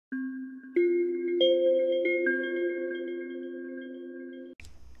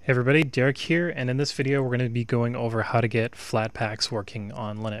Everybody, Derek here, and in this video we're going to be going over how to get FlatPaks working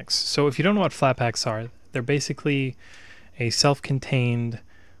on Linux. So if you don't know what FlatPaks are, they're basically a self-contained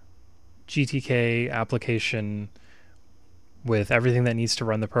GTK application with everything that needs to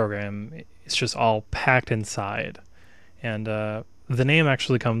run the program. It's just all packed inside. And the name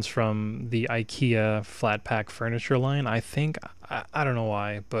actually comes from the IKEA FlatPak furniture line. I think, I don't know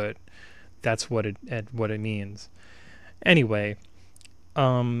why, but that's what it means. Anyway,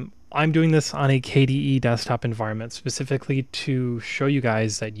 I'm doing this on a KDE desktop environment specifically to show you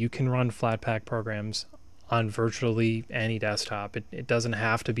guys that you can run FlatPak programs on virtually any desktop. It doesn't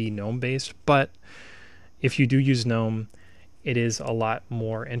have to be GNOME based, but if you do use GNOME, it is a lot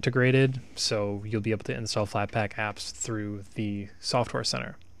more integrated, so you'll be able to install FlatPak apps through the Software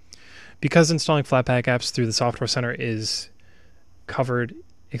Center. Because installing FlatPak apps through the Software Center is covered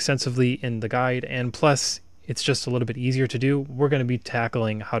extensively in the guide, and plus it's just a little bit easier to do, we're going to be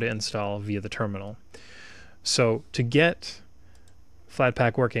tackling how to install via the terminal. So to get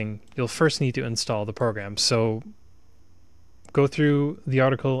FlatPak working, you'll first need to install the program. So go through the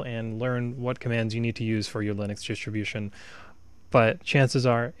article and learn what commands you need to use for your Linux distribution, but chances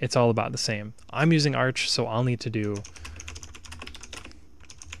are it's all about the same. I'm using Arch, so I'll need to do,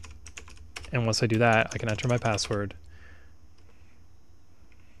 and once I do that, I can enter my password.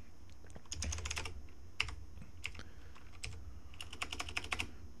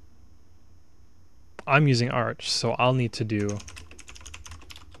 I'm using Arch, so I'll need to do,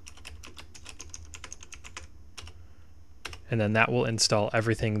 and then that will install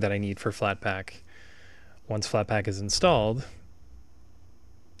everything that I need for FlatPak. Once FlatPak is installed,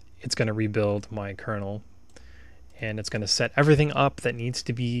 it's going to rebuild my kernel, and it's going to set everything up that needs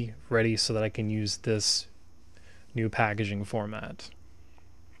to be ready so that I can use this new packaging format.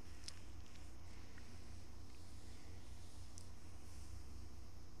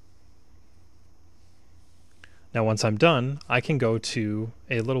 Now once I'm done, I can go to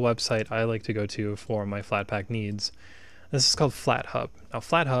a little website I like to go to for my FlatPak needs. This is called FlatHub. Now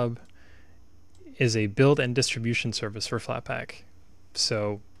FlatHub is a build and distribution service for FlatPak.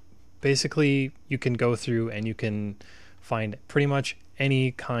 So basically you can go through and you can find pretty much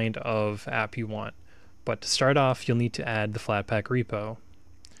any kind of app you want. But to start off, you'll need to add the FlatPak repo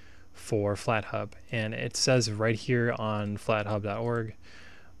for FlatHub. And it says right here on flathub.org,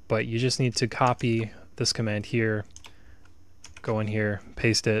 but you just need to copy this command here, go in here,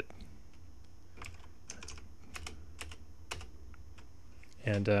 paste it,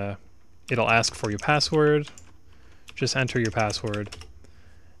 and it'll ask for your password. Just enter your password,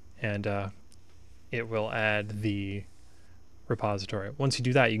 and it will add the repository. Once you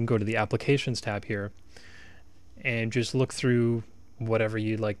do that, you can go to the Applications tab here and just look through whatever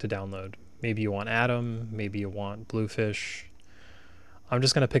you'd like to download. Maybe you want Atom, maybe you want Bluefish. I'm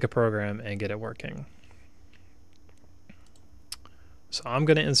just going to pick a program and get it working. So I'm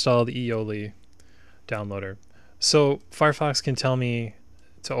going to install the Eoli downloader. So Firefox can tell me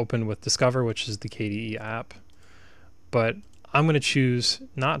to open with Discover, which is the KDE app, but I'm going to choose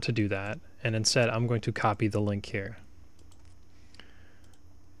not to do that, and instead I'm going to copy the link here.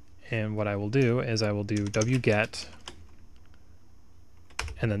 And what I will do is I will do wget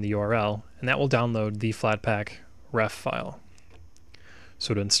and then the URL, and that will download the FlatPak ref file.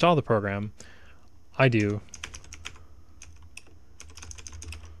 So to install the program, I do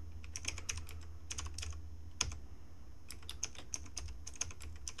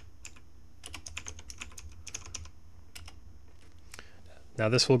now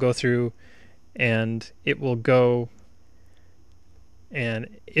this will go through and it will go, and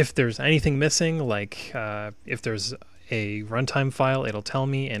if there's anything missing, like if there's a runtime file, it'll tell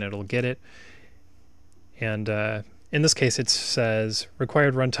me and it'll get it. And in this case, it says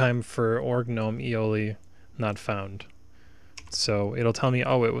required runtime for org gnome eoli not found. So it'll tell me,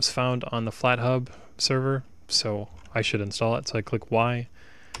 oh, it was found on the FlatHub server, so I should install it. So I click Y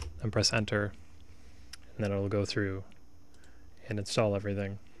and press enter, and then it'll go through and install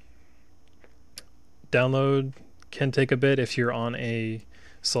everything. Download can take a bit if you're on a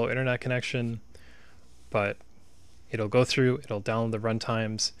slow internet connection, but it'll go through, it'll download the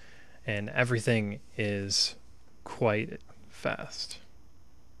runtimes, and everything is quite fast.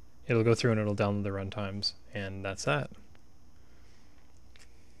 It'll go through and it'll download the runtimes, and that's that.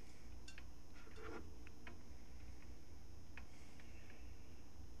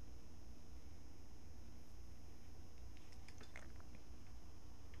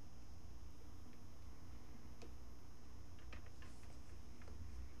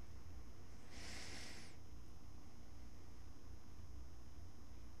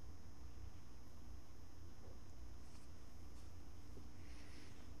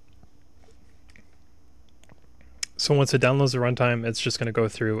 So once it downloads the runtime, it's just going to go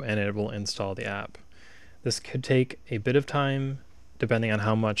through and it will install the app. This could take a bit of time depending on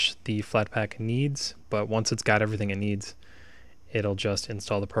how much the FlatPak needs, but once it's got everything it needs, it'll just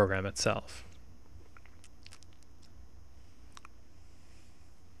install the program itself.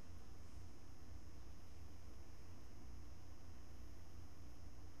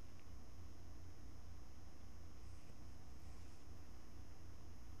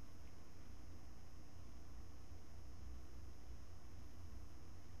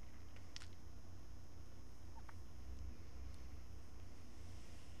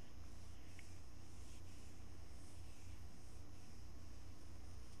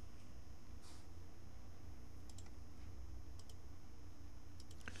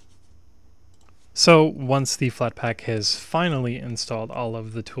 So once the FlatPak has finally installed all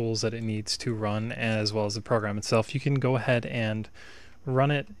of the tools that it needs to run, as well as the program itself, you can go ahead and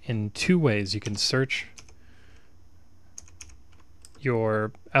run it in two ways. You can search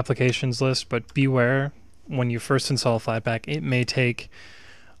your applications list, but beware, when you first install FlatPak, it may take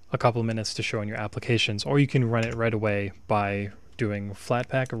a couple of minutes to show in your applications, or you can run it right away by doing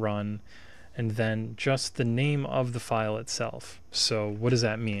FlatPak run and then just the name of the file itself. So what does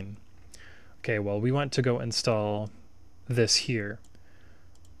that mean? Okay, well, we want to go install this here.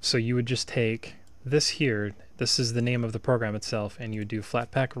 So you would just take this here, this is the name of the program itself, and you would do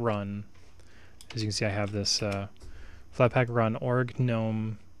FlatPak run. As you can see, I have this FlatPak run org.gnome.eole.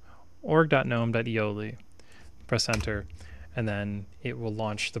 Press enter, and then it will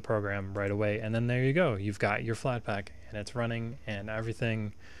launch the program right away. And then there you go. You've got your FlatPak, and it's running, and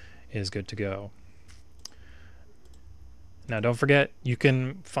everything is good to go. Now don't forget, you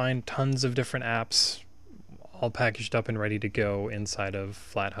can find tons of different apps all packaged up and ready to go inside of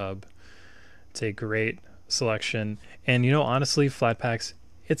FlatHub. It's a great selection. And you know, honestly, FlatPaks,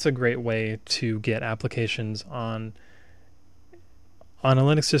 it's a great way to get applications on a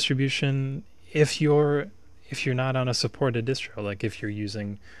Linux distribution if you're not on a supported distro, like if you're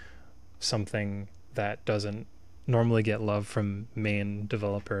using something that doesn't normally get love from main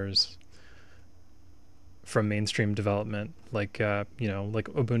developers, from mainstream development, like like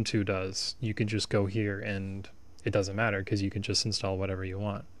Ubuntu does. You can just go here and it doesn't matter because you can just install whatever you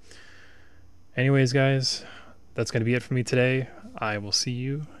want. Anyways, guys, that's going to be it for me today. I will see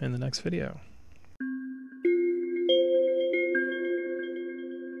you in the next video.